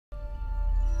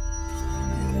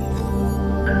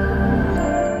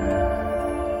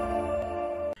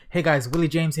Hey guys, Willie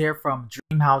James here from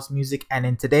Dreamhouse Music, and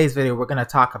in today's video we're going to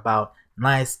talk about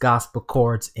nice gospel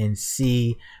chords in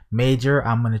C major.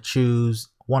 I'm going to choose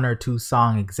one or two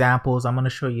song examples. I'm going to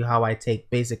show you how I take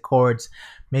basic chords,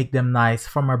 make them nice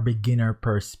from a beginner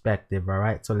perspective.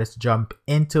 Alright, so let's jump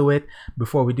into it.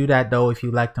 Before we do that though, if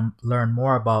you'd like to learn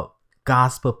more about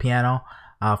gospel piano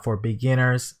for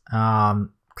beginners,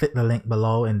 click the link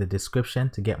below in the description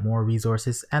to get more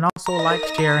resources, and also like,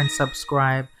 share, and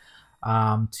subscribe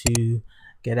to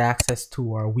get access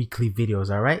to our weekly videos.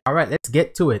 All right, let's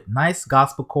get to it. Nice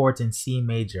gospel chords in C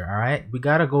major. All right, we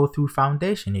gotta go through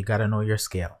foundation. You gotta know your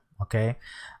scale. Okay,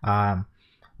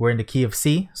 we're in the key of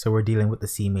C, so we're dealing with the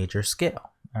C major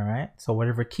scale. All right, so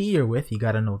whatever key you're with, you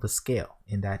gotta know the scale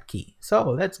in that key. So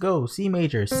let's go. C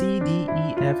major, C, D,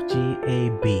 E, F, G, A,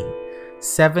 B.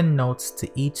 7 notes to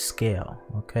each scale.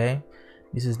 Okay,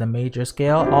 this is the major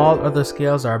scale. All other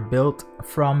scales are built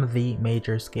from the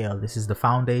major scale. This is the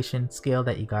foundation scale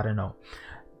that you gotta know,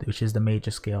 which is the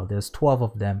major scale. There's 12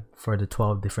 of them for the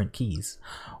 12 different keys.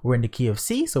 We're in the key of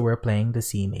C, so we're playing the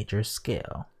C major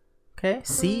scale. Okay,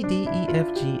 C, D, E,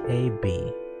 F, G, A,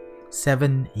 B.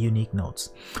 7 unique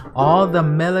notes. All the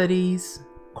melodies,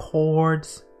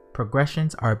 chords,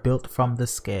 progressions are built from the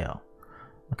scale.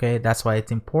 Okay, that's why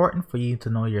it's important for you to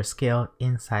know your scale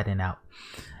inside and out.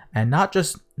 And not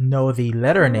just know the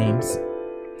letter names,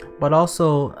 but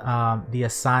also the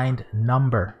assigned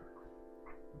number.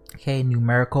 Okay,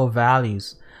 numerical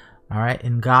values. All right,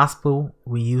 in gospel,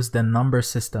 we use the number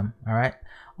system. All right,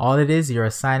 all it is, you're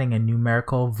assigning a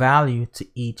numerical value to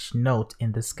each note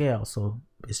in the scale. So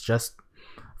it's just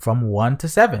from 1 to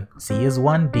 7. C is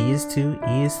 1, D is 2,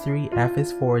 E is 3, F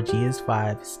is 4, G is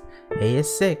 5, A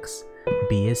is 6,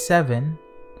 B is 7.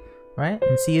 Right,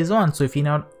 and C is 1. So if you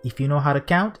know how to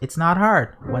count, it's not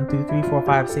hard. 1, 2, 3, 4,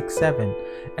 5, 6, 7.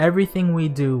 Everything we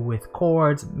do with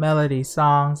chords, melody,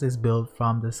 songs is built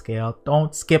from the scale.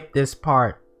 Don't skip this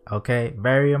part. Okay,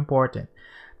 very important.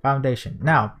 Foundation.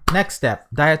 Now, next step,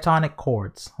 diatonic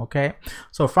chords. Okay,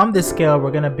 so from this scale,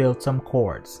 we're gonna build some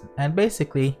chords, and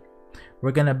basically,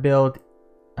 we're gonna build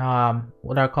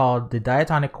what are called the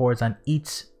diatonic chords on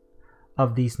each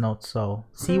of these notes. So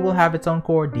C will have its own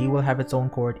chord, D will have its own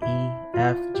chord, E,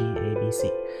 F, G, A, B,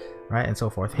 C, right, and so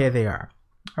forth. Here they are.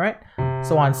 All right,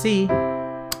 so on C,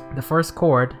 the first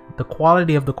chord, the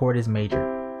quality of the chord is major.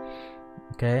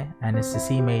 Okay, and it's the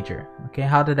C major. Okay,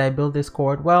 how did I build this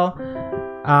chord? Well,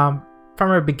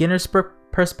 from a beginner's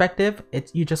perspective,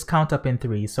 you just count up in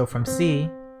 3. So from C,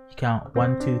 you count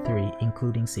 1, 2, 3,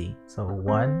 including C. So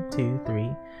 1, 2,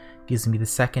 3 gives me the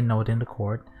second note in the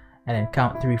chord. And then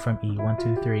count 3 from E. 1,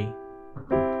 2, 3.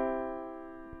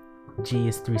 G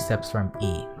is 3 steps from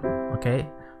E. Okay,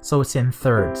 so it's in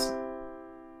thirds.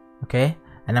 Okay,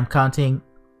 and I'm counting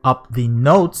up the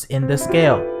notes in the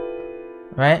scale.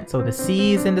 Right, so the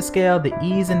C is in the scale, the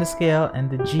E is in the scale, and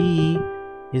the G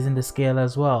is in the scale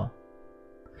as well.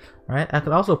 All right, I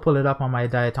could also pull it up on my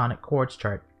diatonic chords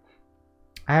chart.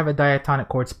 I have a diatonic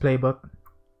chords playbook.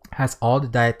 It has all the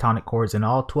diatonic chords in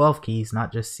all 12 keys,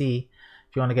 not just C.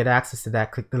 If you want to get access to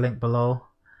that, click the link below.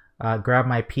 Grab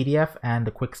my PDF and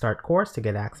the quick start course to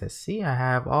get access. See, I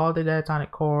have all the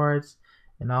diatonic chords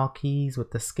in all keys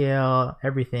with the scale,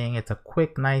 everything. It's a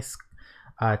quick, nice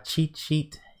cheat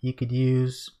sheet you could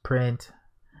use, print,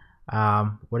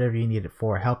 whatever you need it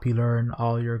for. Help you learn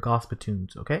all your gospel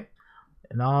tunes, okay?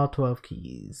 In all 12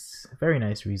 keys. Very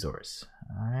nice resource.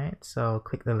 All right, so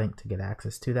click the link to get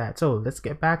access to that. So let's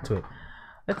get back to it.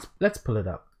 Let's pull it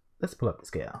up. Let's pull up the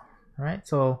scale. All right,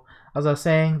 so as I was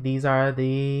saying,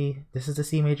 this is the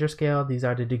C major scale. These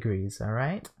are the degrees. All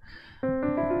right.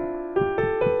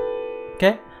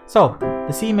 Okay, so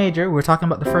the C major, we're talking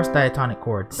about the first diatonic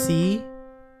chord. C,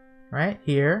 right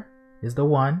here is the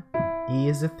 1, E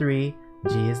is the 3,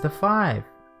 G is the 5.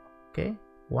 Okay,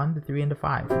 1, the 3, and the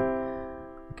 5.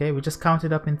 Okay, we just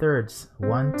counted up in thirds.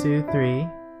 1, 2, 3,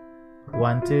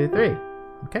 1, 2, 3.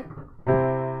 Okay.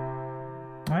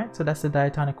 Alright, so that's the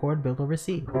diatonic chord built over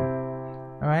C.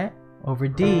 Alright, over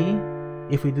D,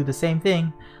 if we do the same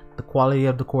thing, the quality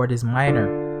of the chord is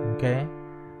minor. Okay,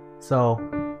 so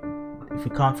if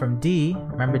we count from D,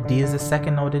 remember D is the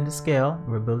second note in the scale.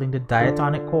 We're building the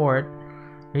diatonic chord.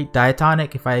 Right?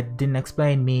 Diatonic, if I didn't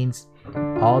explain, means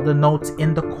all the notes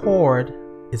in the chord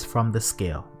is from the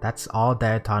scale. That's all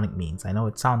diatonic means. I know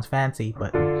it sounds fancy,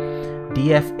 but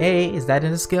D, F, A, is that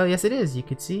in the scale? Yes, it is. You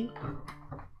could see.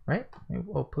 Right?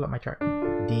 I'll pull up my chart.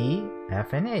 D,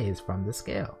 F, and A is from the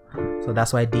scale. So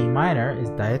that's why D minor is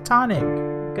diatonic.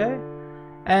 Okay?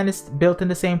 And it's built in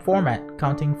the same format,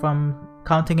 counting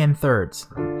in thirds.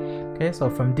 Okay, so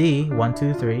from D, 1,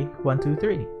 2, 3, 1, 2,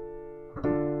 3.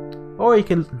 Or you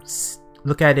can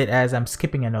look at it as I'm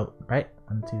skipping a note, right?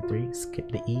 1, 2, 3,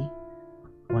 skip the E.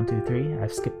 1, 2, 3,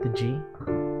 I've skipped the G.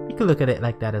 You can look at it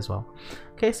like that as well.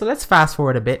 Okay, so let's fast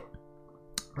forward a bit.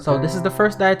 So this is the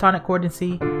first diatonic chord in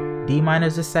C. D minor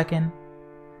is the second.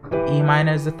 E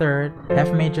minor is the third.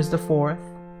 F major is the fourth.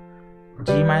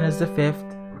 G minor is the fifth.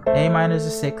 A minor is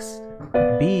the sixth.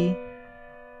 B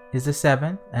is the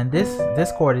seventh. And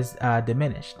this chord is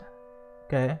diminished.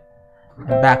 Okay,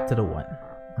 and back to the 1.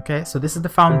 Okay, so this is the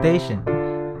foundation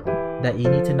that you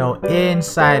need to know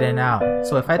inside and out.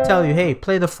 So if I tell you, hey,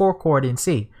 play the 4 chord in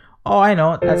C. Oh, I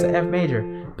know, that's an F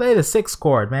major. Play the 6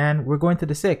 chord, man. We're going to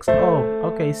the 6. Oh,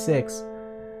 okay, 6.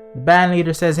 The band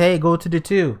leader says, hey, go to the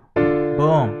 2.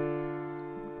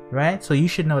 Boom. Right? So you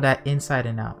should know that inside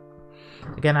and out.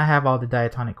 Again, I have all the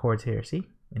diatonic chords here, see?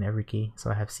 In every key.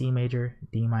 So I have C major,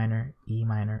 D minor, E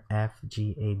minor, F,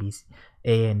 G, A, B, C,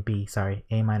 A and B, sorry,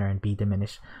 A minor and B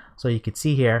diminished. So you can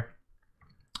see here,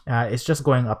 it's just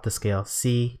going up the scale.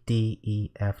 C, D,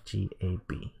 E, F, G, A,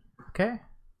 B. Okay?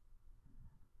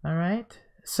 All right.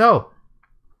 So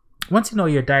once you know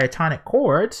your diatonic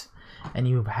chords and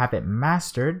you have it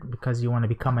mastered because you want to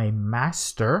become a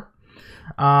master.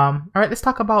 All right, let's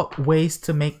talk about ways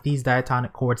to make these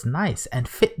diatonic chords nice and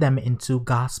fit them into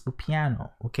gospel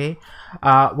piano. Okay.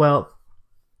 Well,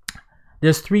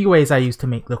 there's 3 ways I use to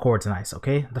make the chords nice.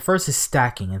 Okay. The first is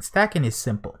stacking, and stacking is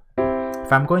simple.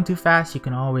 If I'm going too fast, you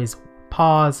can always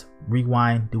pause,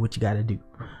 rewind, do what you got to do.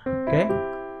 Okay.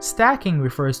 Stacking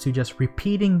refers to just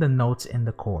repeating the notes in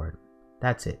the chord.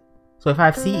 That's it. So if I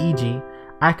have C, E, G,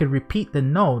 I could repeat the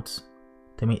notes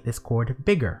to make this chord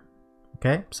bigger.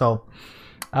 Okay, so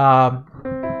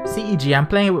C, E, G, I'm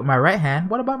playing it with my right hand.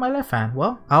 What about my left hand?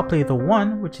 Well, I'll play the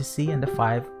 1, which is C, and the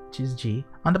 5, which is G,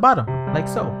 on the bottom, like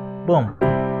so. Boom.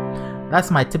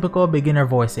 That's my typical beginner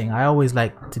voicing. I always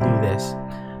like to do this.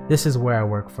 This is where I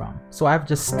work from. So I've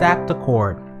just stacked the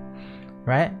chord,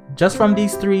 right? Just from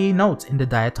these 3 notes in the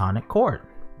diatonic chord.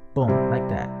 Boom, like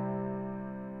that.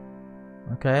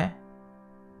 Okay.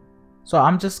 So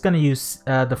I'm just going to use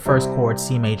the first chord,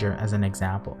 C major, as an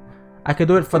example. I could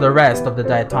do it for the rest of the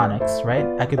diatonics, right?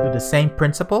 I could do the same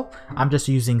principle. I'm just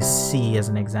using C as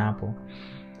an example.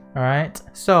 All right.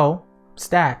 So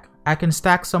stack. I can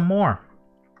stack some more,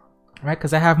 right?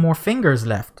 Because I have more fingers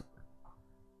left,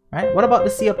 right? What about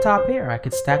the C up top here? I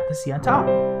could stack the C on top.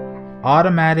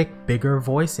 Automatic bigger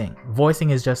voicing. Voicing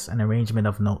is just an arrangement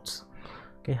of notes.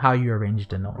 Okay, how you arrange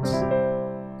the notes.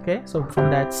 Okay, so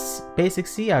from that basic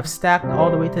C, I've stacked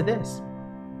all the way to this.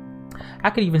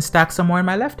 I could even stack some more in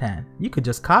my left hand. You could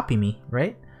just copy me,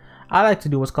 right? I like to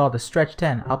do what's called the stretch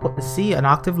 10. I'll put the C an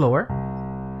octave lower.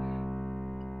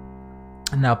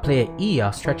 And I'll play an E.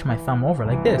 I'll stretch my thumb over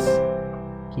like this.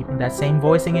 Keeping that same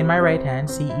voicing in my right hand,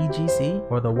 C, E, G, C,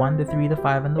 or the 1, the 3, the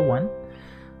 5, and the 1.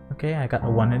 Okay, I got the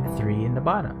 1 and the 3 in the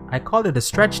bottom. I call it a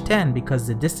stretch 10 because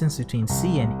the distance between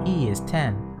C and E is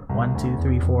 10. 1, 2,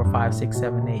 3, 4, 5, 6,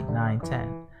 7, 8, 9,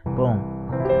 10.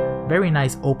 Boom. Very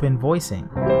nice open voicing.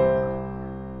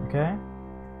 Okay.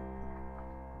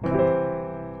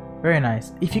 Very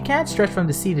nice. If you can't stretch from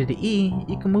the C to the E,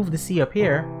 you can move the C up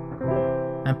here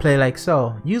and play like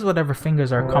so. Use whatever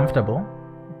fingers are comfortable.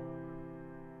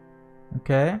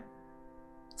 Okay.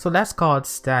 So that's called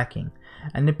stacking.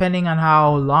 And depending on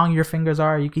how long your fingers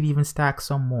are, you could even stack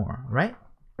some more, right?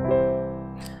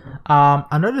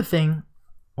 Another thing,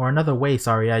 or another way,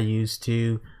 sorry, I use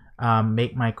to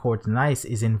make my chords nice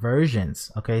is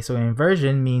inversions. Okay, so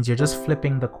inversion means you're just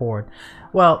flipping the chord.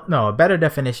 Well, no, a better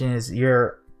definition is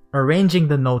you're arranging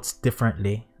the notes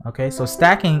differently. Okay, so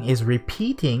stacking is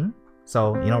repeating.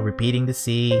 So, you know, repeating the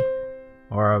C,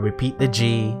 or repeat the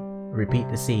G, repeat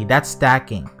the C. That's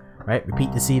stacking, right?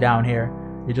 Repeat the C down here.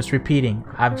 You're just repeating.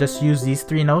 I've just used these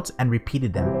 3 notes and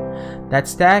repeated them.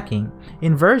 That's stacking.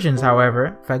 Inversions,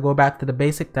 however, if I go back to the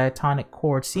basic diatonic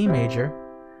chord C major,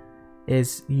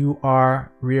 is you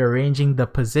are rearranging the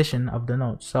position of the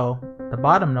note. So the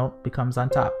bottom note becomes on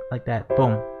top like that.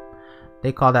 Boom.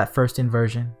 They call that first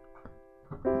inversion.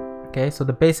 Okay, so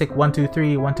the basic 1, 2,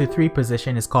 3, 1, 2, 3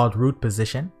 position is called root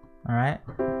position. All right,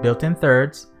 built in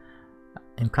thirds.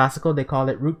 In classical, they call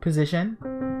it root position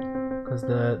because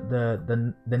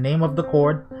the name of the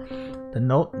chord, the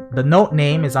note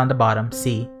name is on the bottom,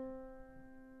 C.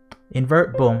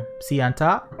 Invert, boom, C on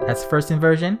top. That's first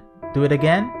inversion. Do it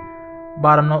again.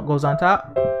 Bottom note goes on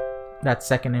top. That's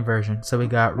second inversion. So we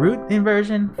got root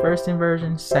inversion, first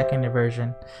inversion, second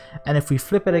inversion. And if we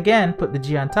flip it again, put the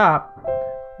G on top,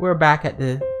 we're back at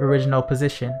the original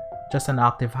position, just an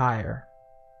octave higher.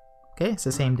 Okay, it's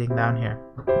the same thing down here.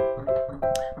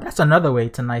 That's another way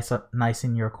to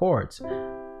nicen your chords,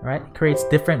 right? It creates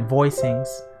different voicings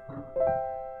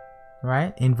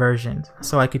right? Inversions.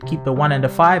 So I could keep the 1 and the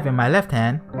 5 in my left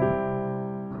hand.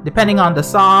 Depending on the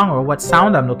song or what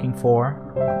sound I'm looking for,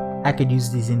 I could use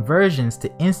these inversions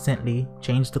to instantly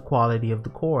change the quality of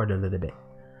the chord a little bit.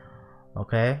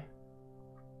 Okay?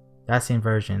 That's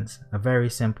inversions. Very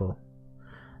simple.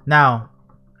 Now,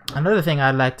 another thing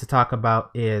I'd like to talk about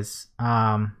is,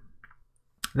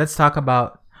 let's talk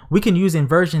about, we can use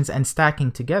inversions and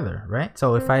stacking together, right?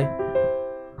 So if I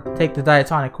take the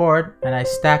diatonic chord and I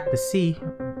stack the C,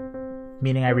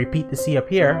 meaning I repeat the C up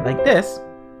here like this,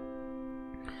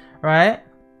 right?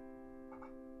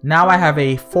 Now I have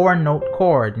a 4-note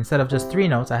chord. Instead of just 3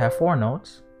 notes, I have 4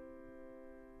 notes,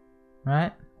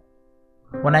 right?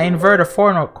 When I invert a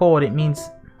 4-note chord, it means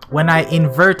when I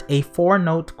invert a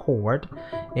 4-note chord,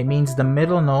 it means the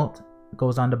middle note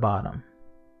goes on the bottom.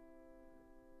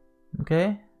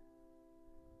 Okay?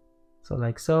 So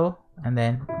like so, and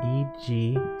then E,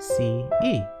 G, C,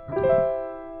 E.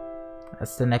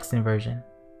 That's the next inversion.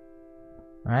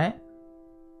 Right?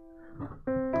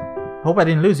 Hope I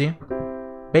didn't lose you.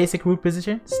 Basic root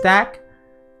position, stack,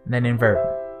 and then invert.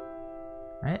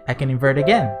 Right? I can invert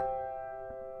again.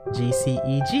 G, C,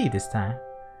 E, G this time.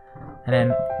 And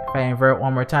then if I invert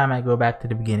one more time, I go back to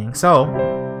the beginning. So,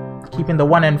 keeping the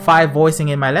 1 and 5 voicing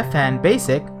in my left hand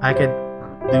basic, I could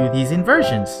do these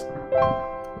inversions.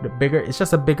 It's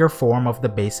just a bigger form of the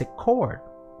basic chord.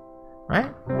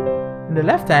 Right? In the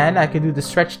left hand, I could do the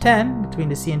stretch 10 between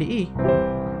the C and the E.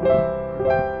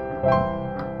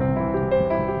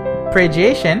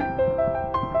 Pregiation,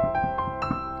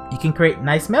 you can create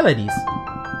nice melodies.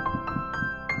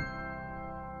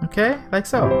 Okay, like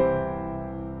so.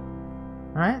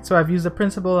 Alright, so I've used the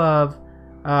principle of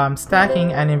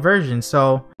stacking and inversion.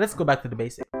 So let's go back to the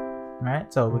basic.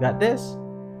 Alright, so we got this.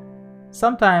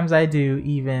 Sometimes I do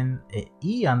even an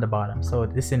E on the bottom, so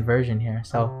this inversion here.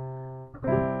 So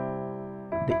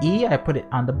the E, I put it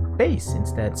on the bass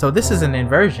instead. So this is an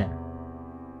inversion.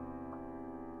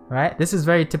 Right? This is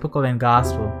very typical in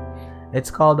gospel. It's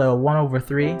called a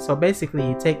 1/3. So basically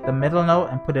you take the middle note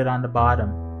and put it on the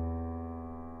bottom.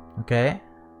 Okay?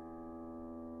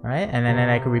 Right? And then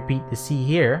I can repeat the C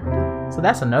here. So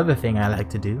that's another thing I like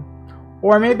to do.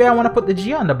 Or maybe I want to put the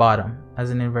G on the bottom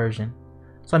as an inversion.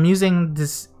 So I'm using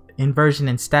this inversion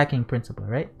and stacking principle,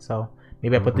 right? So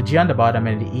maybe I put the G on the bottom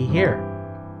and the E here.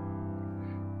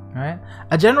 Right?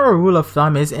 A general rule of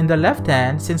thumb is in the left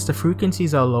hand, since the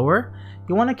frequencies are lower,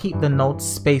 you want to keep the notes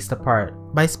spaced apart.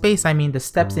 By space, I mean the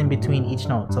steps in between each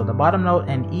note. So the bottom note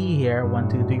and E here, 1,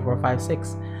 2, 3, 4, 5,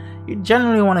 6. You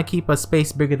generally want to keep a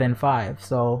space bigger than 5.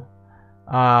 So,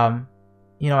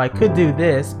 you know, I could do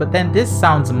this, but then this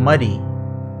sounds muddy.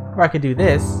 Or I could do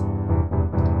this.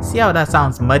 See how that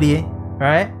sounds muddy,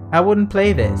 right? I wouldn't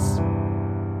play this,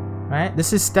 right?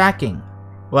 This is stacking.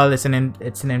 Well, it's an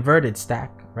inverted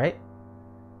stack, right?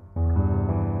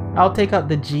 I'll take out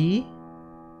the G.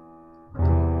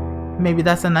 Maybe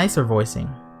that's a nicer voicing,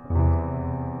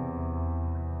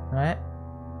 right?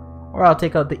 Or I'll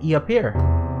take out the E up here,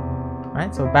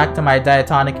 right? So back to my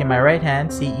diatonic in my right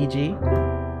hand, C, E, G,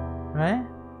 right?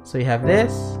 So you have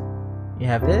this, you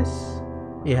have this,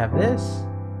 you have this,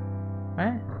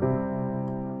 right?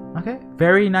 Okay,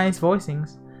 very nice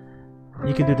voicings.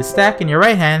 You could do the stack in your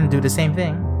right hand, do the same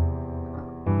thing.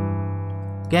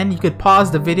 Again, you could pause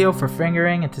the video for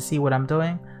fingering and to see what I'm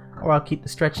doing, or I'll keep the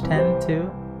stretch 10 too.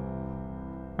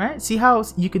 Right? See how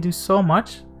you could do so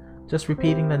much just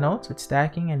repeating the notes with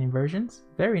stacking and inversions?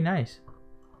 Very nice.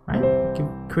 Right? You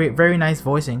can create very nice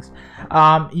voicings.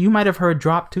 You might have heard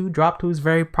drop 2. Drop 2 is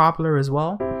very popular as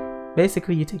well.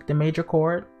 Basically, you take the major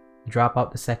chord, drop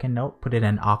out the second note, put it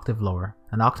an octave lower.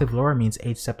 An octave lower means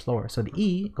 8 steps lower. So the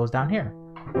E goes down here.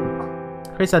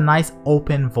 Creates a nice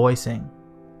open voicing.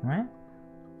 Right?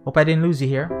 Hope I didn't lose you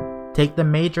here. Take the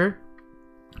major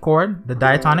chord, the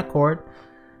diatonic chord,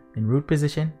 in root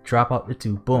position, drop out the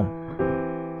 2,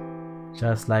 boom,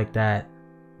 just like that.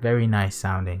 Very nice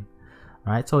sounding.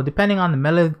 All right, so depending on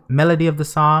the melody of the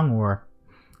song or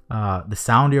the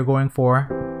sound you're going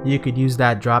for, you could use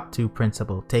that drop 2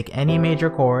 principle. Take any major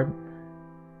chord,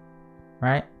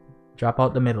 right, drop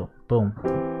out the middle, boom,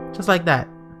 just like that.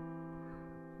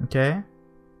 Okay,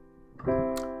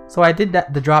 so I did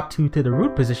that, the drop 2 to the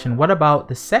root position. What about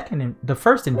the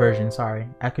first inversion? Sorry,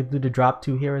 I could do the drop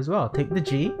 2 here as well. Take the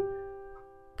G,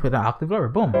 put an octave lower,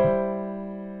 boom.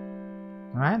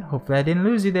 All right, hopefully I didn't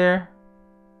lose you there.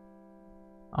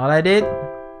 All I did,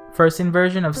 first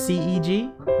inversion of C, E,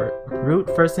 G,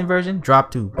 root, first inversion, drop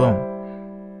 2,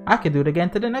 boom. I could do it again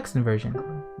to the next inversion.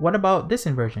 What about this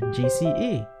inversion? G, C,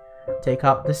 E. Take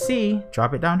out the C,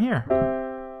 drop it down here.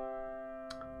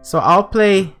 So I'll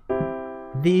play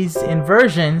these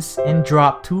inversions in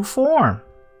drop 2 form,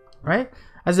 right?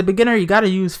 As a beginner, you got to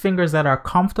use fingers that are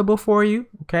comfortable for you,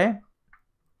 okay?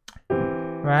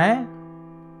 Right?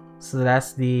 So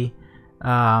that's the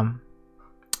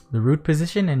root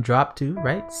position in drop 2,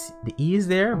 right? The E is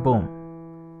there, boom.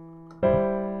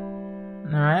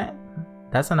 All right,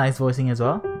 that's a nice voicing as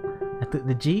well. I took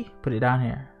the G, put it down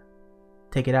here.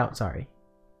 Take it out, sorry.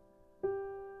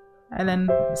 And then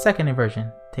the second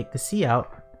inversion, take the C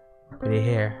out, put it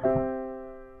here.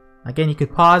 Again, you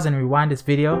could pause and rewind this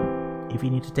video if you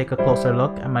need to take a closer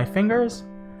look at my fingers,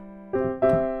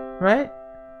 right?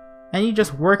 And you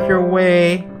just work your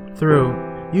way through.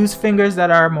 Use fingers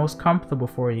that are most comfortable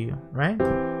for you, right?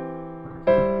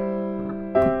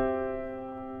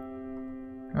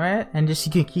 Right? And just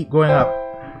you can keep going up.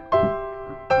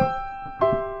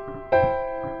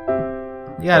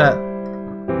 You gotta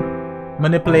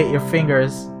manipulate your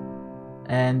fingers,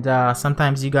 and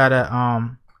sometimes you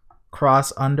gotta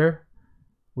cross under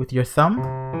with your thumb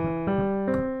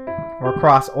or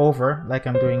cross over like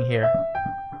I'm doing here,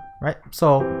 right?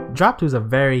 So drop 2 is a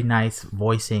very nice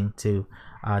voicing to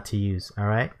use. All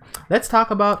right, let's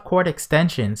talk about chord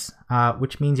extensions,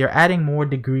 which means you're adding more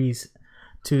degrees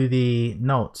to the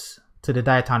notes, to the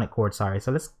diatonic chord, sorry.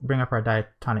 So let's bring up our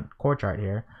diatonic chord chart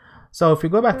here. So if we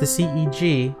go back to C, E,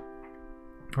 G,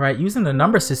 right, using the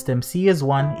number system, C is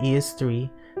 1, E is 3,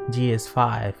 G is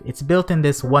 5. It's built in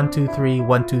this 1, 2, 3,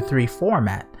 1, 2, 3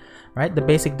 format, right? The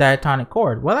basic diatonic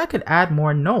chord. Well, I could add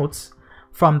more notes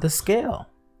from the scale,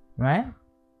 right?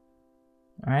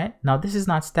 All right, now this is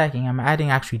not stacking. I'm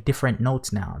adding actually different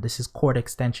notes now. This is chord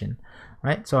extension,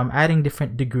 right? So I'm adding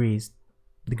different degrees.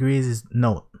 Degrees is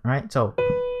note, right? So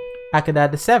I could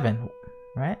add the 7,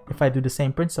 right? If I do the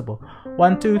same principle,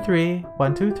 1, 2, 3,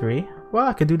 1, 2, 3. Well,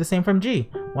 I could do the same from G,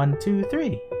 1, 2,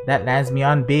 3. That lands me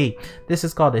on B. This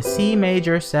is called a C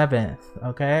major 7th,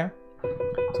 okay?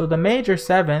 So the major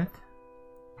 7th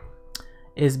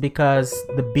is because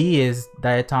the B is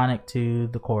diatonic to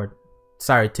the chord.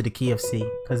 Sorry, to the key of C,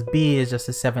 because B is just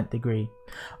a 7th degree.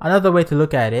 Another way to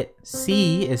look at it,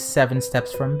 C is 7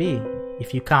 steps from B.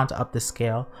 If you count up the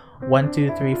scale, 1,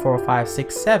 2, 3, 4, 5,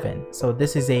 6, 7. So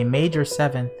this is a major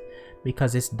 7th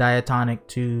because it's diatonic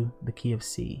to the key of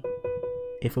C.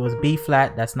 If it was B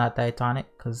flat, that's not diatonic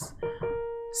because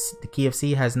the key of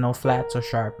C has no flats or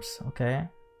sharps, okay?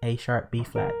 A sharp, B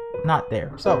flat, not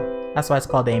there. So that's why it's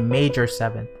called a major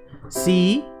 7th.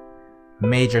 C,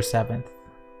 major 7th.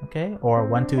 Okay, or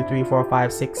 1, 2, 3, 4,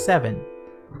 5, 6, 7.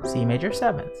 C major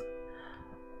 7th.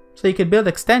 So you could build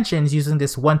extensions using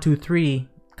this 1, 2, 3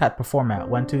 cut per format.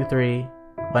 1, 2, 3,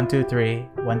 1, 2, 3,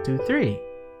 1, 2, 3.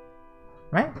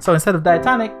 Right? So instead of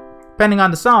diatonic, depending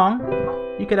on the song,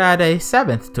 you could add a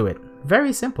 7th to it.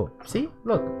 Very simple. See?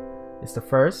 Look. It's the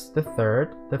 1st, the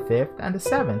 3rd, the 5th, and the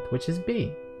 7th, which is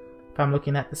B. If I'm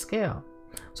looking at the scale.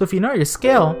 So if you know your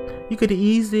scale, you could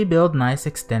easily build nice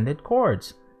extended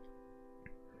chords.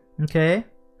 Okay,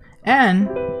 and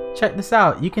check this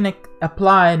out. You can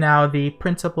apply now the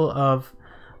principle of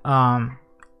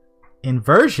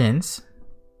inversions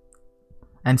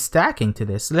and stacking to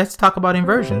this. So let's talk about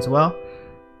inversions. Well,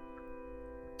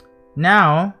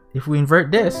 now if we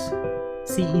invert this,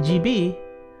 C, E, G, B,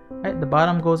 right, the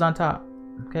bottom goes on top.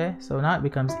 Okay, so now it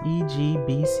becomes E, G,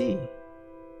 B, C.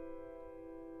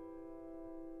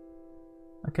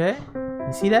 Okay,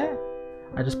 you see that?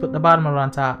 I just put the bottom on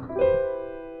top.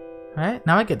 Right,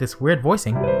 now I get this weird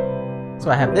voicing.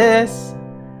 So I have this.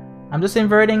 I'm just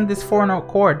inverting this 4-note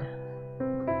chord.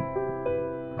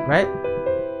 Right?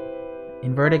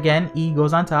 Invert again. E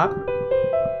goes on top.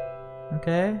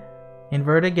 Okay.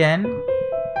 Invert again.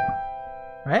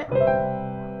 Right?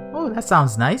 Oh, that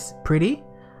sounds nice. Pretty.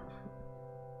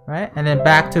 Right? And then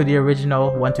back to the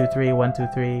original 1, 2, 3, 1, 2,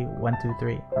 3, 1, 2,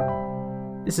 3.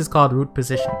 This is called root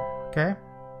position. Okay?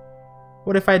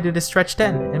 What if I do the stretch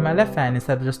 10 in my left hand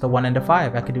instead of just the 1 and the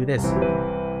 5? I could do this.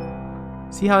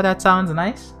 See how that sounds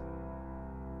nice?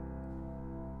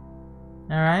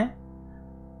 Alright.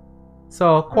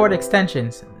 So chord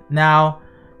extensions. Now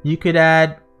you could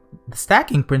add the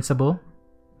stacking principle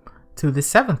to the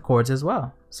 7th chords as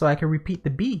well. So I can repeat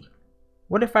the B.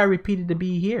 What if I repeated the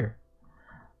B here?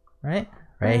 Right?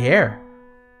 Right here.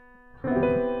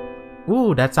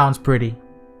 Ooh, that sounds pretty.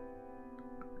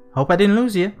 Hope I didn't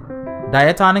lose you.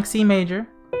 Diatonic C major,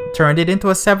 turned it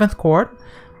into a 7th chord,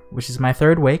 which is my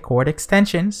 3rd way, chord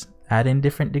extensions, add in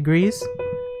different degrees,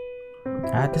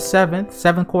 add the 7th.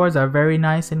 7 chords are very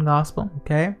nice in gospel,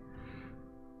 okay?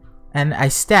 And I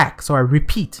stack, so I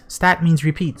repeat. Stack means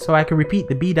repeat, so I can repeat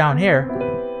the B down here.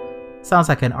 Sounds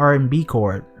like an R&B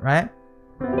chord, right?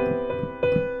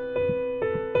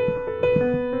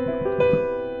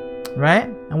 right?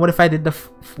 And what if I did the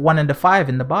 1 and the 5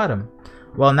 in the bottom?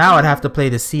 Well, now I'd have to play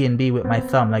the C and D with my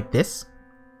thumb like this.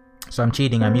 So I'm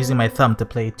cheating. I'm using my thumb to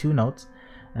play 2 notes.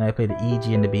 And I play the E,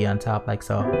 G, and the B on top like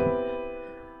so.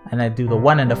 And I do the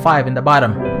 1 and the 5 in the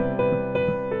bottom.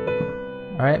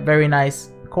 Alright, very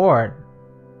nice chord.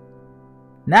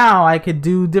 Now I could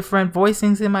do different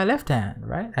voicings in my left hand,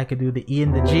 right? I could do the E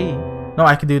and the G. No,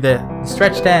 I could do the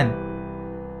stretched 10.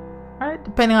 Alright,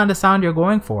 depending on the sound you're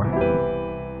going for.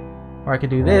 Or I could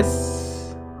do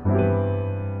this.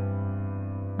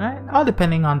 Alright, all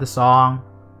depending on the song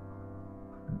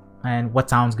and what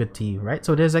sounds good to you, right?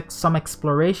 So there's like some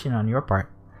exploration on your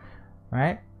part,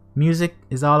 right? Music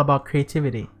is all about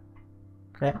creativity.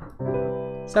 Okay,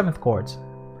 7th chords.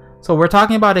 So we're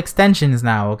talking about extensions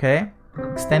now, okay?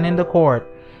 Extending the chord,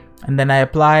 and then I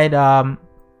applied,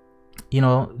 you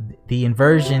know, the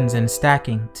inversions and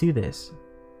stacking to this.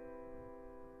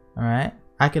 All right,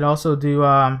 I could also do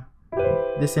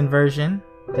this inversion,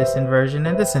 and this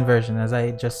inversion, as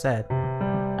I just said.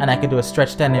 And I could do a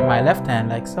stretch 10 in my left hand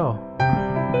like so.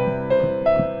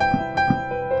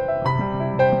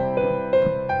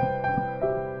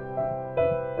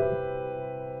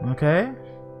 Okay,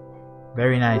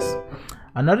 very nice.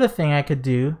 Another thing I could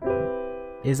do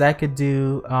is I could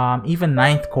do even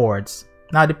 9th chords.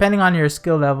 Now, depending on your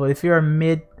skill level, if you're a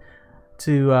mid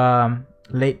to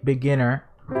late beginner,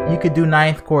 you could do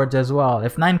 9th chords as well.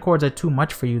 If 9 chords are too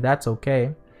much for you, that's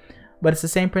okay. But it's the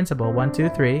same principle. 1, 2,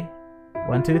 3.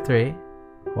 1, 2, 3,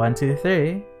 1, 2,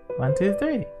 3, 1, 2,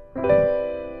 3.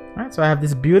 Alright, so I have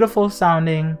this beautiful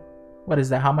sounding, what is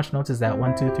that? How much notes is that?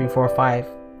 1, 2, 3, 4, 5.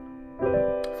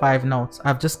 5 notes.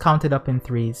 I've just counted up in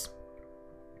threes.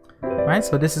 Alright,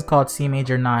 so this is called C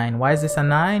major 9. Why is this a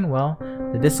 9? Well,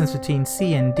 the distance between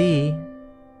C and D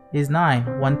is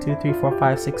 9. 1, 2, 3, 4,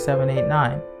 5, 6, 7, 8,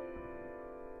 9.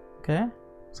 Okay,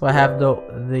 so I have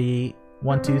the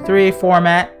 1, 2, 3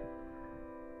 format.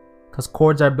 Because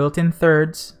chords are built in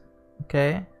thirds,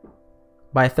 okay?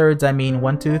 By thirds, I mean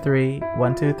 1, 2, 3,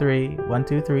 1, 2, 3, 1,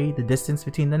 2, 3. The distance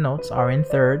between the notes are in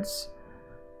thirds.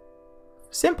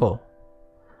 Simple,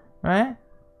 right?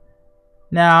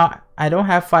 Now, I don't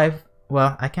have 5.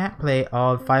 Well, I can't play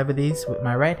all 5 of these with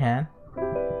my right hand.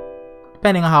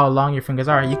 Depending on how long your fingers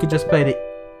are, you could just play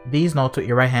these notes with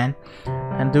your right hand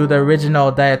and do the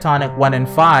original diatonic 1 and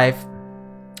 5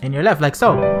 in your left, like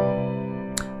so.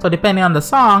 So depending on the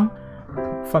song,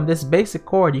 from this basic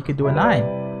chord, you could do a 9.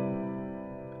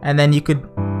 And then you could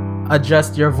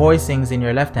adjust your voicings in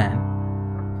your left hand.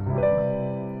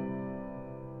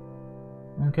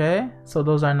 Okay, so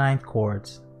those are 9th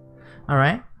chords.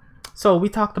 Alright, so we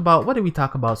talked about, what did we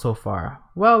talk about so far?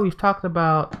 Well, we've talked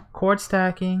about chord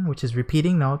stacking, which is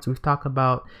repeating notes. We've talked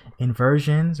about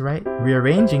inversions, right?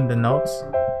 Rearranging the notes.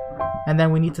 And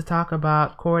then we need to talk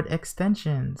about chord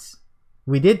extensions.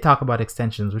 We did talk about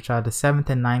extensions, which are the 7th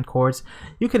and 9th chords.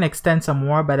 You can extend some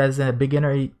more, but as a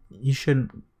beginner, you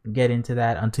shouldn't get into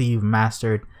that until you've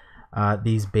mastered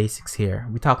these basics here.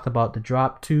 We talked about the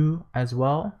drop 2 as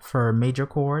well for major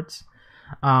chords.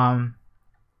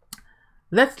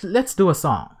 Let's do a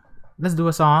song. Let's do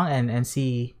a song and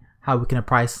see how we can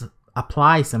apply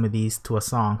some of these to a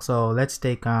song. So let's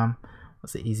take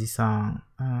what's the easy song?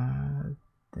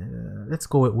 Let's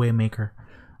go with Waymaker.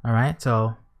 All right,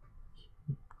 so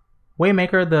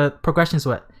Waymaker, the progression is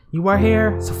what? You are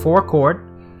here. It's a 4 chord,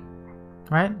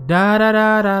 right? Da da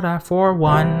da da da. 4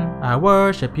 1. I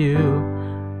worship you.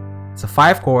 It's a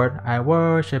 5 chord. I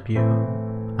worship you.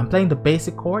 I'm playing the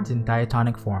basic chords in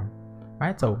diatonic form,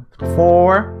 right? So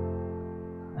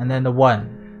 4, and then the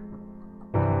 1.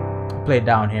 Play it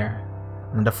down here,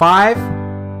 and the 5,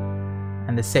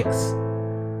 and the 6.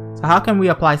 So how can we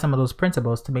apply some of those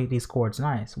principles to make these chords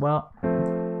nice? Well,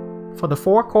 for the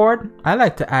 4 chord, I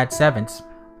like to add 7ths.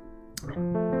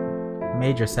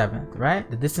 Major 7th, right?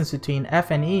 The distance between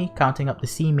F and E, counting up the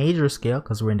C major scale,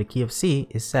 because we're in the key of C,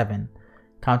 is 7.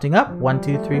 Counting up, 1,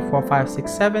 2, 3, 4, 5,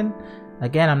 6, 7.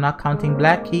 Again, I'm not counting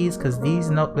black keys, because these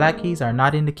black keys are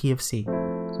not in the key of C.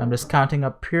 So I'm just counting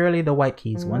up purely the white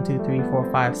keys. 1, 2, 3,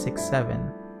 4, 5, 6,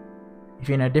 7. If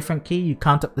you're in a different key, you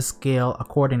count up the scale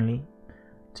accordingly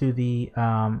to the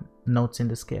notes in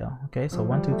the scale. Okay, so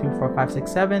 1, 2, 3, 4, 5,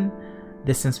 6, 7.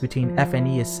 Distance between F and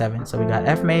E is 7. So we got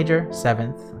F major,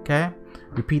 7th. Okay,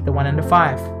 repeat the 1 and the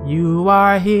 5. You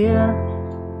are here.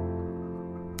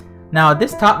 Now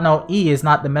this top note E is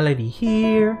not the melody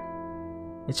here.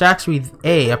 It's actually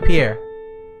A up here.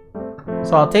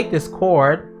 So I'll take this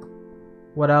chord.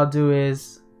 What I'll do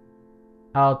is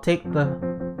I'll take the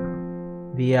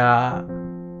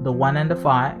 1 and the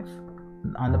 5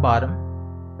 on the bottom.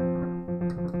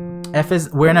 F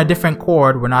is, we're in a different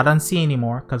chord. We're not on C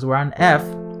anymore because we're on F.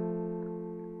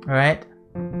 All right.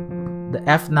 The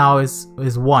F now is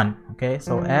 1. Okay,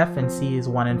 so F and C is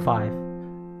 1 and 5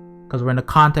 because we're in the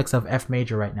context of F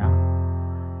major right now.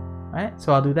 All right,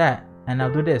 so I'll do that and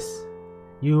I'll do this.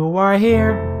 You are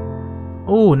here.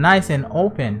 Oh, nice and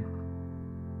open.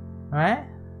 All right.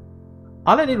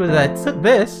 All I did was I took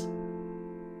this,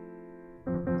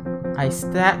 I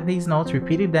stacked these notes,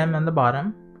 repeated them on the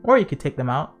bottom, or you could take them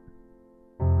out.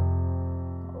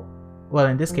 Well,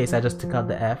 in this case, I just took out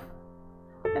the F.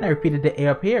 And I repeated the A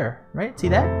up here, right? See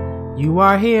that? You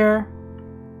are here.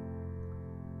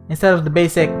 Instead of the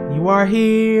basic, you are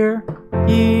here,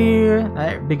 here,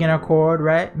 right? Beginner chord,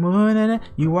 right?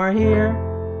 You are here.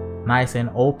 Nice and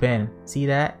open. See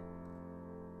that?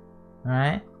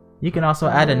 Alright? You can also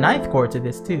add a 9th chord to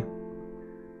this too.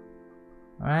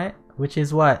 Alright? Which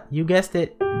is what? You guessed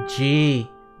it, G.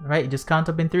 Right? You just count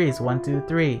up in 3s. 1, 2,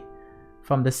 3.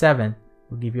 From the 7th,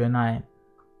 we'll give you a 9.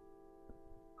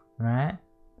 Alright?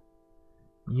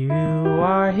 You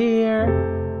are here.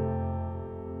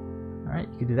 Alright,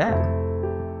 you can do that.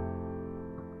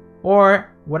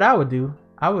 Or what I would do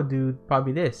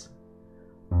probably this.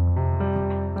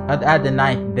 I'd add the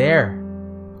 9th there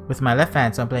with my left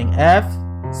hand. So I'm playing F,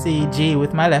 C, G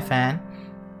with my left hand,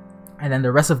 and then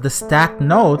the rest of the stacked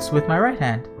notes with my right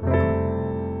hand.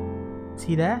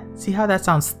 See that? See how that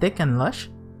sounds thick and lush?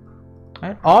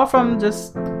 Right? All from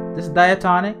just this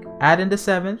diatonic, adding the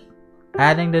 7th,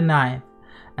 adding the 9th,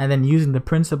 and then using the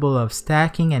principle of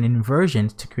stacking and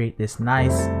inversions to create this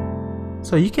nice.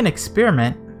 So you can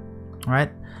experiment,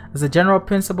 right? As a general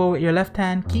principle with your left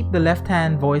hand, keep the left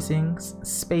hand voicings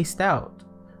spaced out,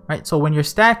 right? So when you're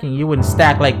stacking, you wouldn't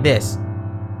stack like this,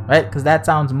 right? Because that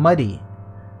sounds muddy.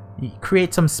 You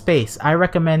create some space. I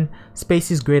recommend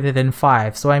spaces greater than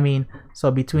 5. So I mean, so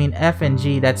between F and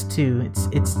G, that's 2.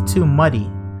 It's too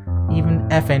muddy. Even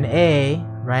F and A,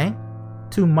 right?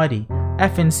 Too muddy.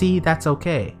 F and C, that's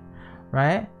okay,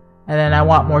 right? And then I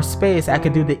want more space, I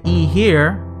could do the E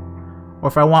here, or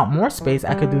if I want more space,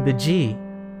 I could do the G.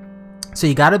 So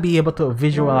you got to be able to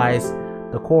visualize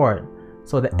the chord.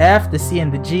 So the F, the C,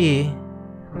 and the G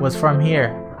was from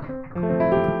here,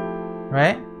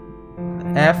 right?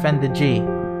 The F and the G,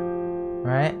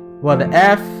 right? Well, the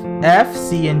F,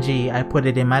 C, and G, I put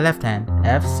it in my left hand.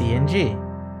 F, C, and G.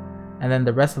 And then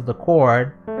the rest of the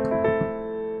chord,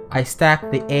 I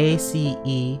stack the A, C,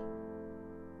 E,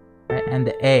 right, and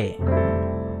the A.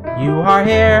 You are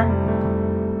here,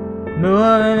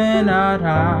 moving in our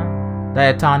time.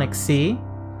 Diatonic C.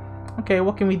 Okay,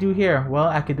 what can we do here? Well,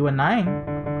 I could do a 9,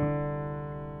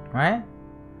 right?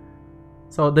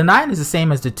 So the 9 is the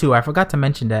same as the 2. I forgot to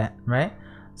mention that, right?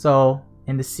 So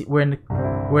in the C, we're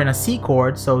in a C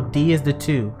chord, so D is the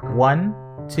 2.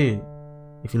 1, 2.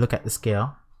 If you look at the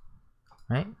scale,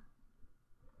 right?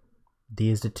 D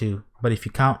is the 2. But if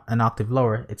you count an octave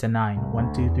lower, it's a 9.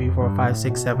 1, 2, 3, 4, 5,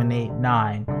 6, 7, 8,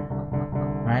 9.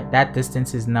 Right? That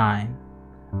distance is 9.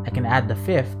 I can add the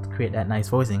 5th to create that nice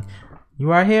voicing.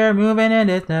 You are here moving in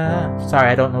it. Sorry,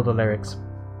 I don't know the lyrics.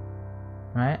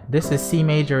 Right? This is C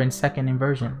major in 2nd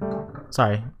inversion.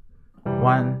 Sorry.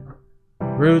 1,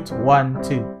 root 1,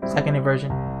 2. 2nd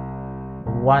inversion.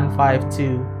 1, 5,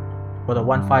 2. Or the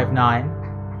 1, 5,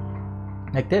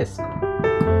 9. Like this.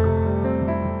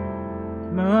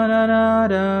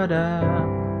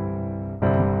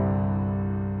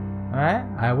 Alright,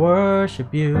 I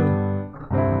worship you.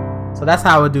 So that's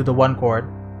how I would do the 1 chord,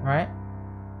 right?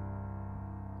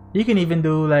 You can even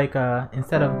do like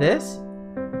instead of this,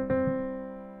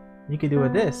 you could do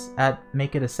it this.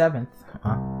 Make it a 7th.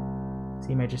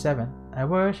 C major 7. I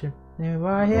worship you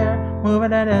are here,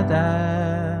 moving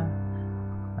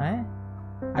right?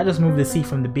 I just move the C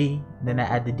from the B, then I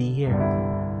add the D here.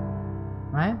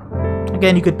 Right?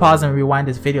 Again, you could pause and rewind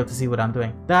this video to see what I'm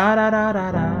doing. Da da da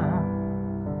da da.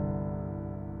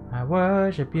 I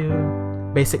worship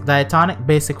you. Basic diatonic,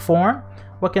 basic form.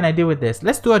 What can I do with this?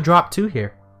 Let's do a drop 2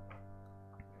 here.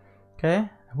 Okay.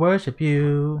 I worship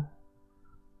you.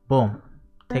 Boom.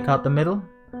 Take out the middle.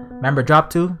 Remember, drop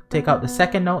 2. Take out the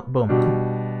 2nd note. Boom.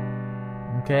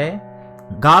 Okay.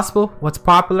 Gospel. What's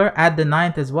popular? Add the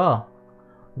 9th as well,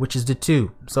 which is the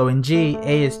 2. So in G,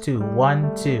 A is 2.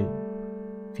 1, 2.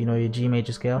 If you know your G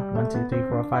major scale, 1, 2, 3,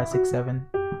 4, 5, 6, 7,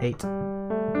 8.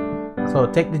 So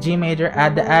take the G major,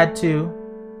 add the add 2,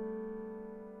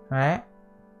 right?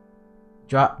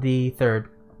 Drop the 3rd,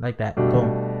 like that.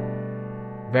 Boom.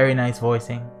 Very nice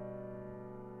voicing.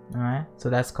 Alright, so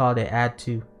that's called the add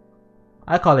 2.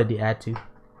 I call it the add 2.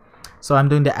 So I'm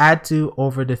doing the add 2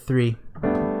 over the 3.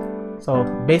 So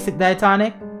basic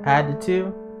diatonic, add the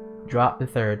 2, drop the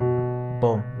 3rd.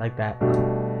 Boom, like that.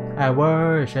 I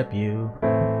worship you.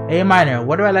 A minor.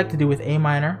 What do I like to do with A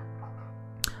minor?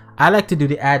 I like to do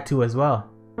the add 2 as well.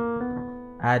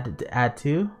 Add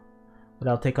 2, but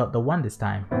I'll take out the 1 this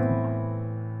time.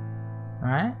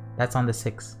 Alright, that's on the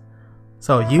 6.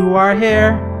 So you are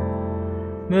here.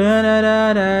 Da, da,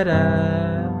 da, da,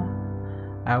 da.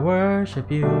 I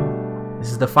worship you.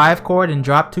 This is the 5 chord in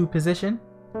drop 2 position.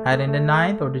 Add in the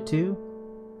 9th or the 2.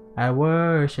 I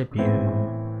worship you.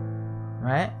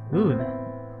 Right? Ooh,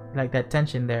 like that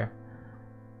tension there.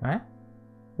 Right?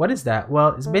 What is that? Well,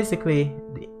 it's basically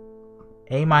the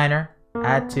A minor,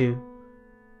 add 2,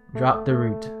 drop the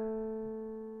root.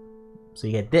 So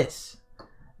you get this.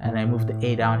 And I move the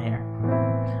A down here.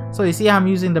 So you see how I'm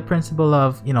using the principle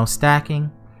of, you know,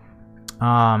 stacking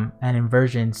and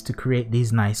inversions to create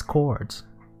these nice chords.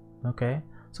 Okay?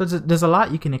 So there's a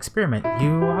lot you can experiment.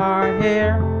 You are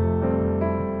here.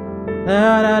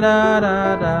 Da, da, da,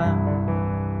 da, da.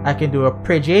 I can do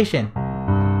arpeggiation.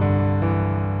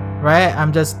 Right?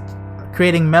 I'm just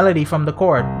creating melody from the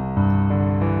chord.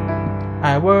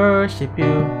 I worship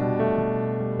you.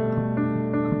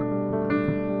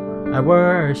 I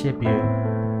worship you.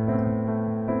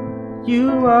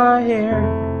 You are here.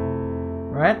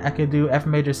 Right? I could do F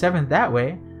major 7th that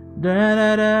way. Da,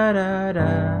 da, da, da,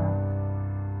 da.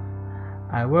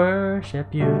 I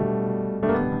worship you.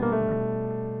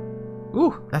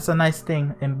 Ooh, that's a nice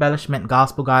thing. Embellishment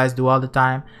gospel guys do all the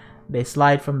time. They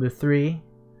slide from the 3.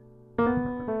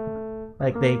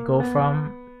 Like they go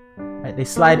from, right, they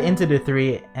slide into the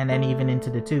 3 and then even into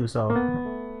the 2. So,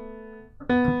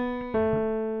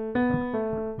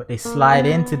 but they slide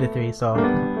into the 3. So,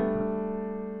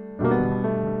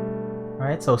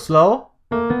 right, so slow.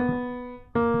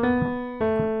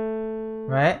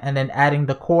 Right, and then adding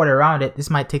the chord around it. This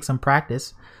might take some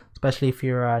practice, especially if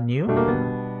you're new.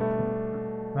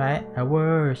 Right, I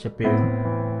worship you.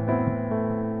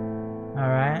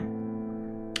 Alright,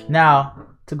 now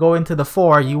to go into the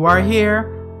 4, you are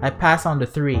here. I pass on the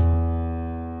 3.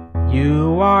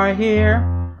 You are here.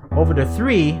 Over the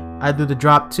 3, I do the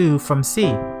drop 2 from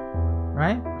C.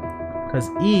 Right, because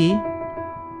E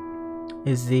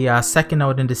is the 2nd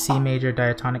note in the C major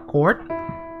diatonic chord.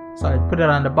 So I put it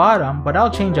on the bottom, but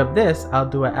I'll change up this. I'll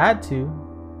do an add 2,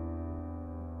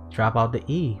 drop out the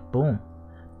E, boom.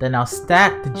 Then I'll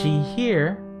stack the G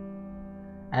here,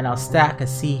 and I'll stack a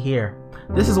C here.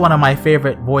 This is one of my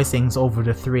favorite voicings over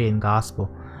the 3 in gospel,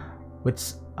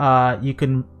 which you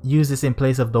can use this in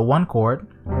place of the 1 chord.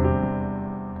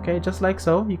 Okay, just like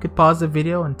so. You could pause the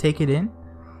video and take it in.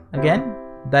 Again,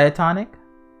 diatonic,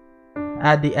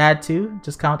 add the add 2,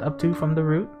 just count up 2 from the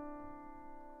root.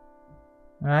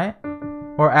 Right?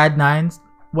 Or add 9s,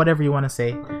 whatever you want to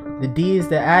say. The D is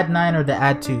the add 9 or the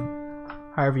add 2,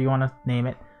 however you want to name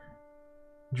it.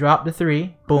 Drop the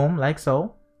 3, boom, like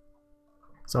so.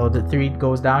 So the 3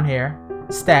 goes down here.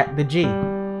 Stack the G,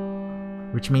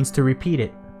 which means to repeat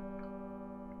it.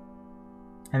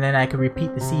 And then I can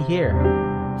repeat the C here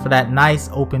for that nice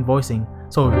open voicing.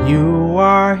 So you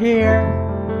are here,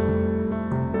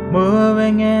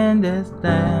 moving in this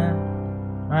land,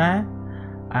 right?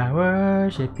 I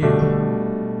worship you.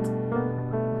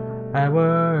 I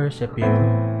worship you.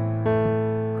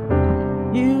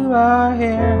 You are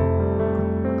here.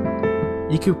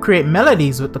 You could create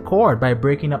melodies with the chord by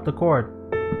breaking up the chord.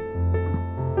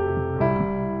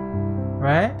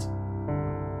 Right?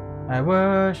 I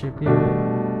worship you.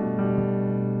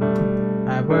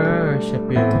 I worship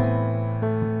you.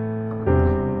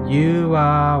 You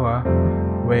are a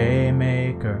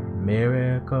waymaker,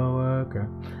 miracle worker.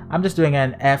 I'm just doing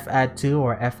an F add 2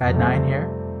 or F add 9 here.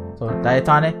 So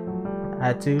diatonic,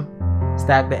 add 2,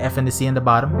 stack the F and the C in the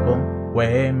bottom, boom.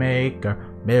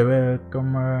 Waymaker, miracle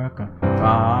worker,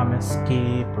 promise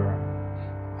keeper.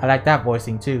 I like that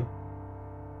voicing too.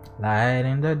 Light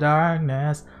in the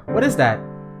darkness. What is that?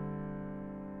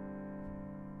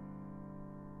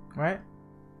 Right?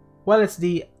 Well, it's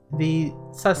the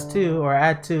sus2 or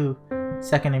add 2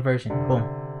 second inversion. Boom.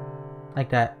 Like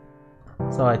that.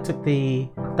 So I took the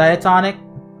diatonic,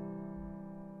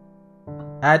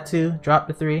 add 2, drop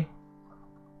the 3,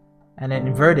 and then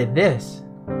inverted this.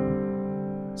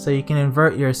 So you can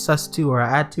invert your sus2 or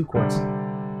add 2 chords.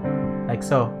 Like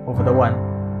so, over the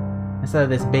 1. Instead of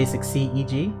this basic C, E,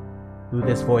 G, do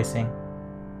this voicing.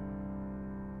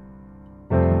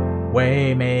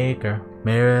 Waymaker,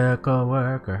 miracle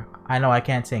worker. I know I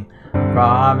can't sing.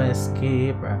 Promise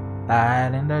keeper,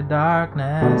 light in the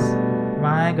darkness.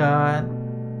 My God,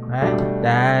 right?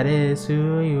 That is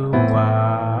who you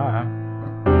are.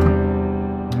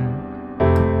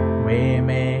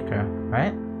 Waymaker,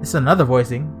 right? It's another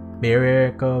voicing.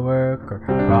 Miracle worker,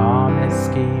 promise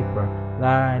keeper,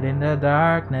 light in the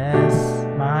darkness.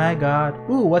 My God.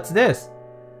 Ooh, what's this?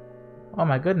 Oh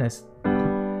my goodness.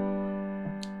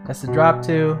 That's the drop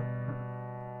 2,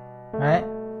 right?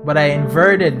 But I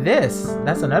inverted this.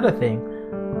 That's another thing.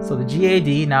 So the G, A,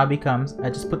 D now becomes, I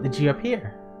just put the G up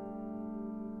here.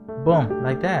 Boom,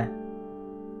 like that.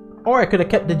 Or I could have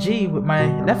kept the G with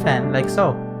my left hand, like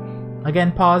so.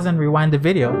 Again, pause and rewind the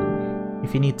video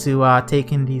if you need to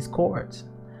take in these chords.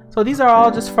 So these are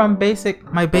all just from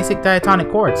my basic diatonic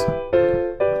chords.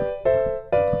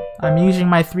 I'm using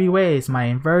my 3 ways: my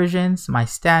inversions, my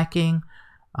stacking,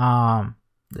 the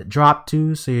drop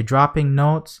 2, so you're dropping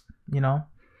notes, you know,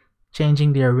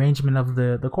 changing the arrangement of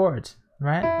the chords,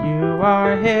 right? You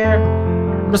are here.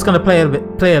 I'm just gonna play a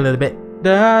little bit.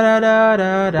 Da da da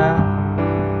da da.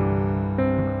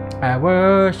 I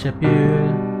worship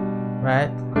you,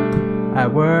 right? I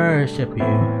worship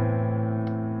you.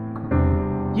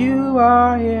 You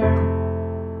are here.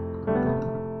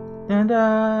 And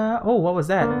oh, what was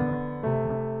that?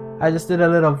 I just did a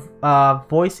little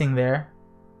voicing there,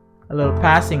 a little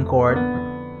passing chord.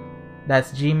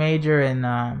 That's G major and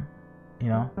you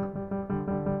know,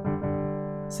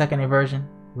 second inversion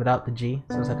without the G,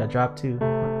 so it's like a drop 2.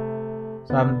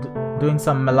 So I'm doing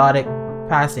some melodic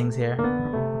passings here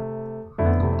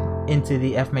into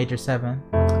the F major 7.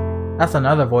 That's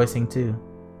another voicing too.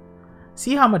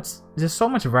 See how much, there's so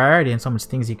much variety and so much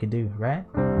things you can do, right?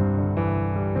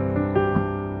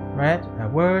 Right? I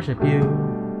worship you.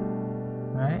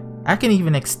 Right? I can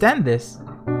even extend this.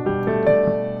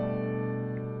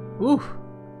 Ooh.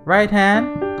 Right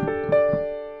hand.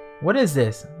 What is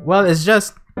this? Well, it's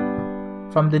just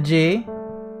from the G,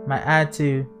 my add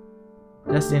 2,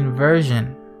 just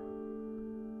inversion.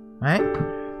 Right?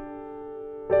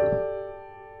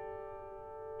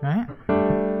 Right?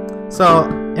 So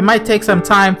it might take some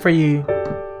time for you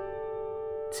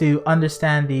to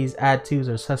understand these add 2s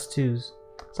or sus 2s.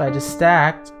 So I just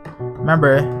stacked.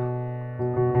 Remember,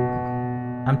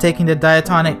 I'm taking the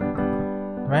diatonic,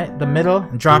 right, the middle,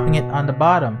 and dropping it on the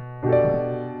bottom.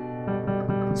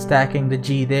 Stacking the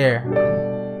G there.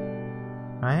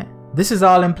 Right? This is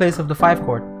all in place of the 5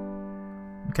 chord.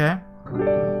 Okay?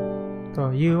 So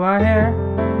you are here.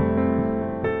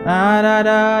 Da da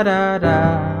da da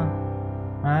da.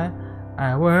 Right?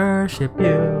 I worship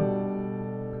you.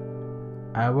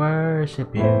 I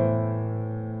worship you.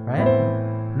 Right?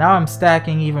 Now I'm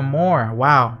stacking even more.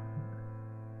 Wow.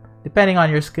 Depending on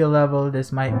your skill level,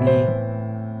 this might be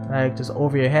like just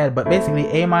over your head. But basically,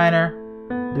 A minor,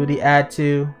 do the add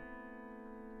 2.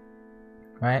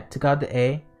 Right? Took out the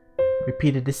A,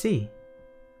 repeated the C.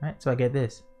 Right? So I get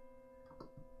this.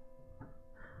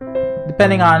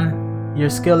 Depending on your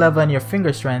skill level and your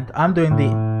finger strength, I'm doing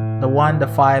the 1, the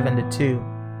 5, and the 2.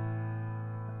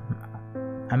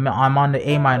 I'm on the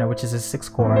A minor, which is a 6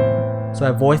 chord. So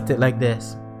I voiced it like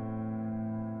this.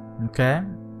 Okay?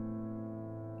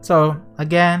 So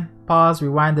again, pause,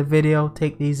 rewind the video,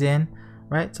 take these in.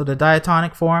 Right? So the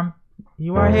diatonic form,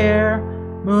 you are here,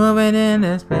 moving in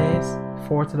this place.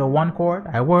 4 to the 1 chord,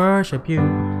 I worship you.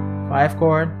 5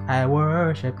 chord, I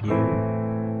worship you.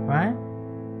 Right?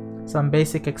 Some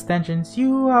basic extensions,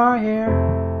 you are here.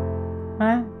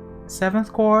 Right?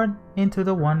 7th chord into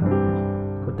the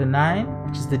 1 with the 9,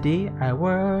 which is the D, I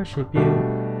worship you.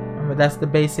 Remember, that's the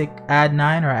basic add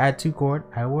 9 or add 2 chord,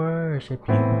 I worship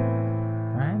you.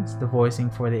 Right? It's the voicing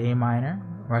for the A minor.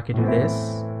 Or I could do this.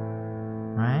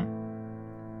 Right?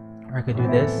 Or I could do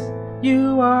this.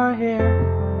 You are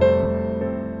here.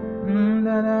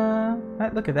 Da, da.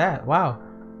 Right, look at that. Wow.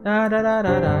 Da da da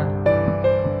da da.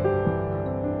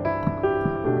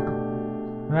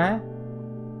 Right?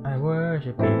 I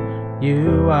worship you.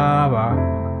 You are our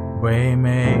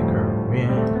waymaker in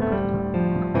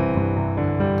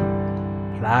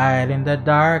light in the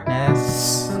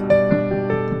darkness.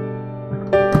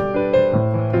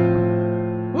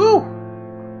 Woo!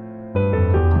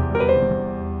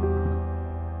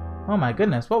 Oh my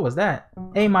goodness, what was that?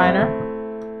 A minor.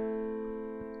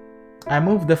 I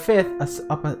moved the 5th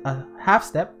up a half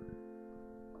step.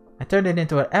 I turned it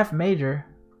into an F major.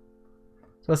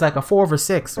 So it's like a 4 over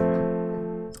 6.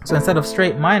 So instead of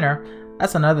straight minor,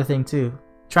 that's another thing too.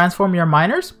 Transform your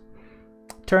minors.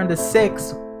 Turn the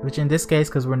 6, which in this case,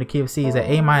 because we're in the key of C, is an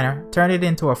A minor. Turn it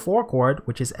into a 4 chord,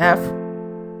 which is F.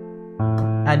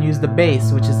 And use the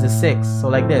bass, which is the 6. So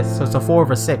like this. So it's a 4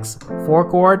 over 6. 4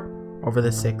 chord over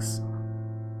the 6.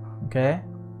 Okay?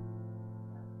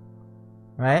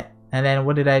 Right? And then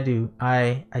what did I do?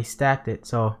 I stacked it.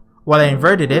 So, well, I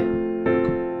inverted it.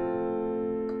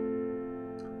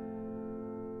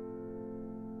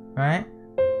 Right?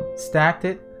 Stacked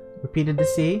it. Repeated the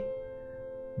C.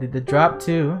 Did the drop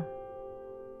 2.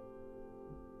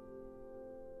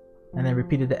 And then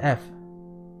repeated the F.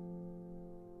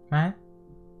 Right?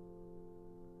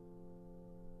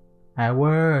 I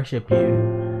worship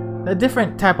you. A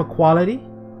different type of quality,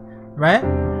 right?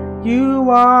 You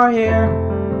are here.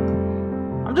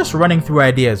 I'm just running through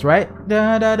ideas, right?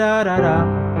 Da da da da da.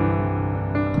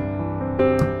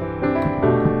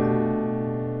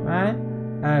 Right?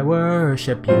 I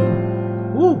worship you.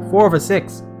 Ooh, 4 over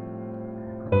 6.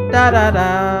 Da da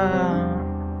da.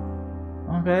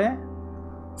 Okay.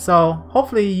 So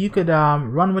hopefully you could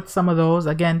run with some of those.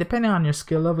 Again, depending on your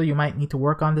skill level, you might need to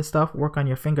work on this stuff, work on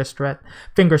your finger strength.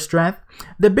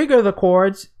 The bigger the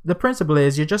chords, the principle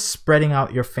is you're just spreading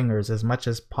out your fingers as much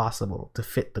as possible to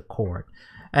fit the chord.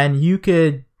 And you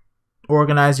could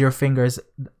organize your fingers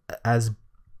as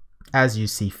you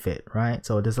see fit, right?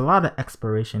 So there's a lot of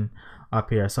exploration up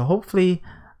here. So hopefully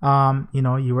you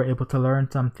know, you were able to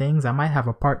learn some things. I might have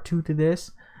a part 2 to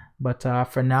this, but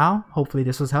for now, hopefully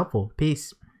this was helpful.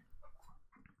 Peace.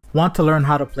 Want to learn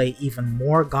how to play even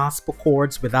more gospel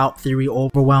chords without theory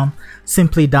overwhelm?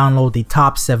 Simply download the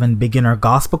Top 7 Beginner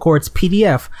Gospel Chords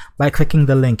PDF by clicking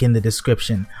the link in the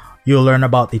description. You'll learn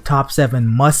about the top 7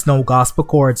 must-know gospel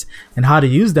chords and how to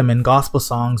use them in gospel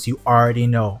songs you already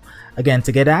know. Again,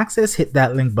 to get access, hit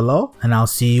that link below, and I'll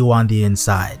see you on the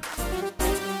inside.